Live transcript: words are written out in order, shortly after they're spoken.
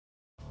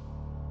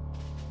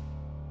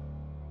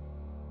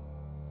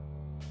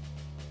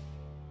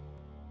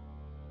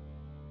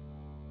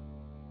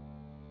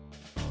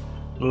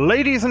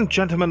Ladies and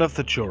gentlemen of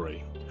the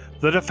jury,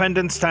 the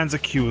defendant stands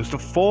accused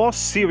of 4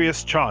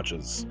 serious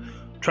charges: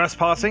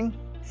 trespassing,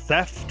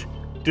 theft,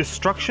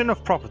 destruction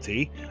of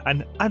property,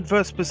 and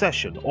adverse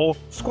possession, or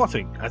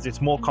squatting as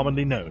it's more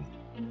commonly known.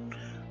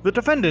 The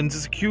defendant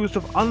is accused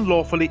of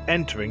unlawfully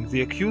entering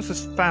the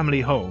accuser's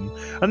family home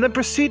and then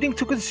proceeding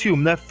to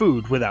consume their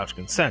food without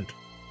consent.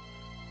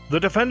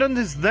 The defendant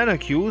is then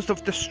accused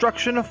of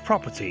destruction of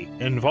property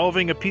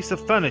involving a piece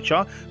of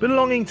furniture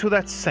belonging to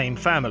that same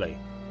family.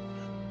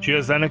 She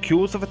is then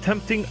accused of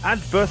attempting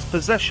adverse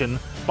possession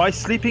by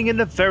sleeping in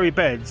the very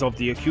beds of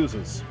the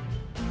accusers.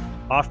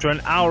 After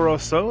an hour or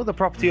so, the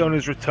property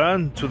owners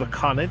returned to the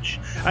carnage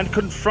and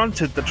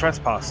confronted the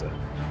trespasser.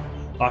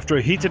 After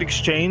a heated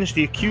exchange,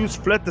 the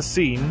accused fled the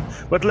scene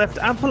but left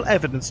ample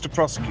evidence to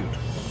prosecute.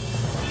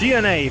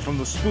 DNA from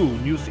the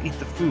spoon used to eat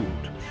the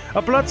food,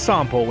 a blood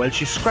sample while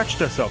she scratched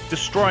herself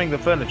destroying the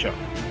furniture,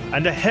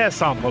 and a hair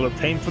sample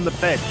obtained from the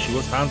bed she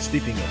was found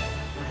sleeping in.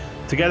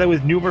 Together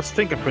with numerous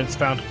fingerprints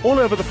found all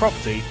over the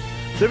property,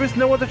 there is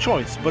no other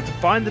choice but to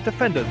find the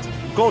defendant,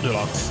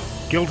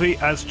 Goldilocks, guilty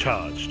as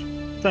charged.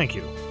 Thank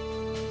you.